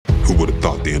Who would have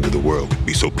thought the end of the world could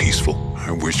be so peaceful?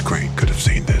 I wish Crane could have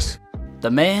seen this.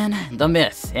 The man, the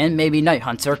myth, and maybe Night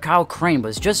Hunter Kyle Crane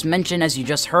was just mentioned as you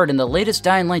just heard in the latest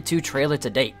Dying Light 2 trailer to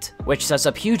date, which sets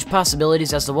up huge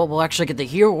possibilities as to what we'll actually get to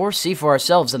hear or see for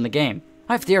ourselves in the game.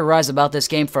 I've theorized about this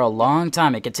game for a long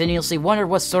time and continuously wondered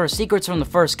what sort of secrets from the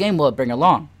first game will it bring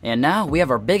along, and now we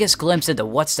have our biggest glimpse into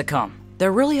what's to come.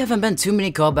 There really haven't been too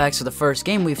many callbacks to the first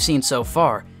game we've seen so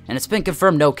far, and it's been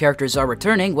confirmed no characters are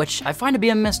returning, which I find to be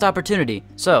a missed opportunity.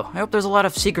 So, I hope there's a lot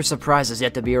of secret surprises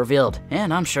yet to be revealed,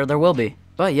 and I'm sure there will be.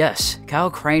 But yes, Kyle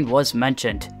Crane was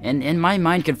mentioned, and in my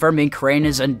mind confirming Crane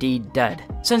is indeed dead.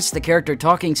 Since the character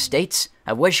talking states,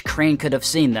 I wish Crane could have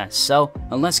seen this, so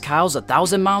unless Kyle's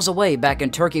 1,000 miles away back in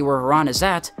Turkey where Harran is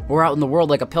at, or out in the world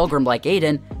like a pilgrim like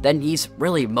Aiden, then he's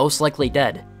really most likely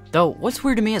dead. Though, what's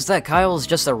weird to me is that Kyle is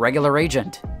just a regular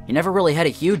agent. He never really had a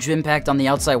huge impact on the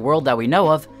outside world that we know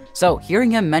of, so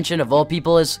hearing him mentioned of all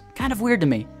people is kind of weird to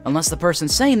me, unless the person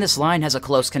saying this line has a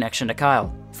close connection to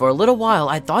Kyle. For a little while,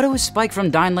 I thought it was Spike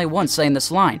from Dying Light 1 saying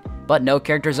this line, but no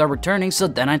characters are returning, so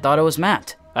then I thought it was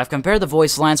Matt. I've compared the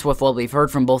voice lines with what we've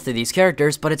heard from both of these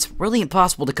characters, but it's really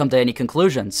impossible to come to any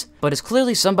conclusions. But it's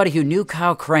clearly somebody who knew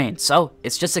Kyle Crane, so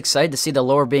it's just exciting to see the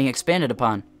lore being expanded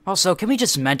upon. Also, can we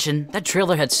just mention, that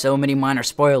trailer had so many minor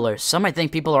spoilers, some I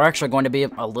think people are actually going to be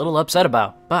a little upset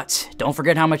about. But don't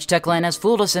forget how much Techland has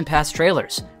fooled us in past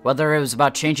trailers. Whether it was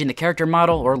about changing the character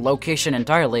model or location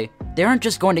entirely, they aren't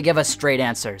just going to give us straight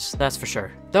answers, that's for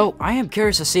sure. Though, I am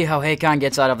curious to see how Harran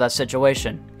gets out of that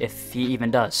situation, if he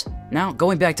even does. Now,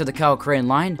 going back to the Kyle Crane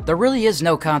line, there really is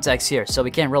no context here, so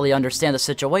we can't really understand the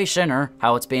situation or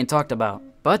how it's being talked about.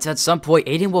 But at some point,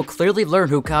 Aiden will clearly learn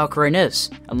who Kyle Crane is,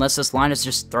 unless this line is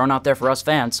just thrown out there for us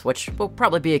fans, which will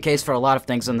probably be a case for a lot of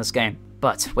things in this game.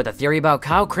 But with a theory about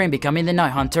Kyle Crane becoming the Night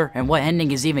Hunter and what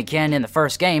ending is even canon in the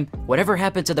first game, whatever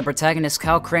happened to the protagonist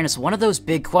Kyle Crane is one of those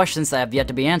big questions that have yet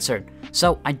to be answered,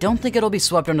 so I don't think it'll be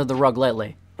swept under the rug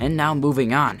lately. And now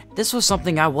moving on. This was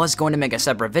something I was going to make a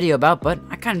separate video about, but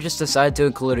I kinda just decided to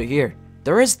include it here.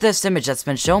 There is this image that's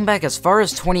been shown back as far as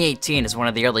 2018 as one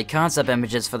of the early concept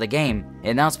images for the game,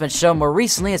 and now it's been shown more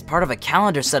recently as part of a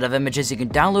calendar set of images you can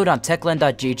download on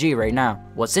techland.gg right now.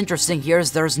 What's interesting here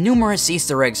is there's numerous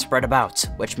Easter eggs spread about,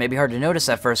 which may be hard to notice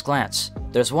at first glance.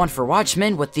 There's one for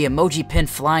Watchmen with the emoji pin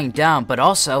flying down, but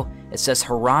also, it says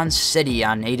Harran City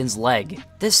on Aiden's leg.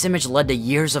 This image led to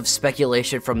years of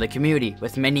speculation from the community,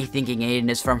 with many thinking Aiden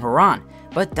is from Harran,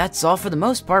 but that's all for the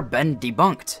most part been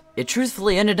debunked. It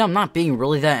truthfully ended up not being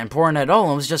really that important at all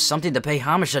and was just something to pay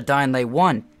homage to Dying Light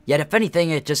 1, yet if anything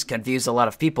it just confused a lot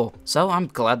of people, so I'm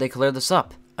glad they cleared this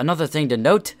up. Another thing to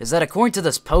note is that according to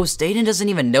this post, Aiden doesn't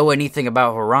even know anything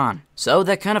about Harran, so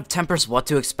that kind of tempers what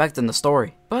to expect in the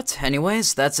story. But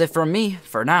anyways, that's it from me,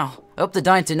 for now. I hope the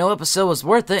Dying to Know episode was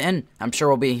worth it, and I'm sure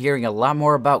we'll be hearing a lot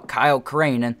more about Kyle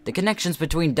Crane and the connections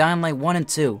between Dying Light 1 and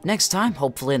 2 next time,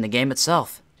 hopefully in the game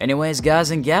itself. Anyways,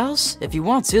 guys and gals, if you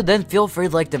want to, then feel free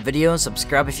to like the video and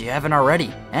subscribe if you haven't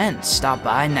already, and stop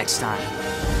by next time.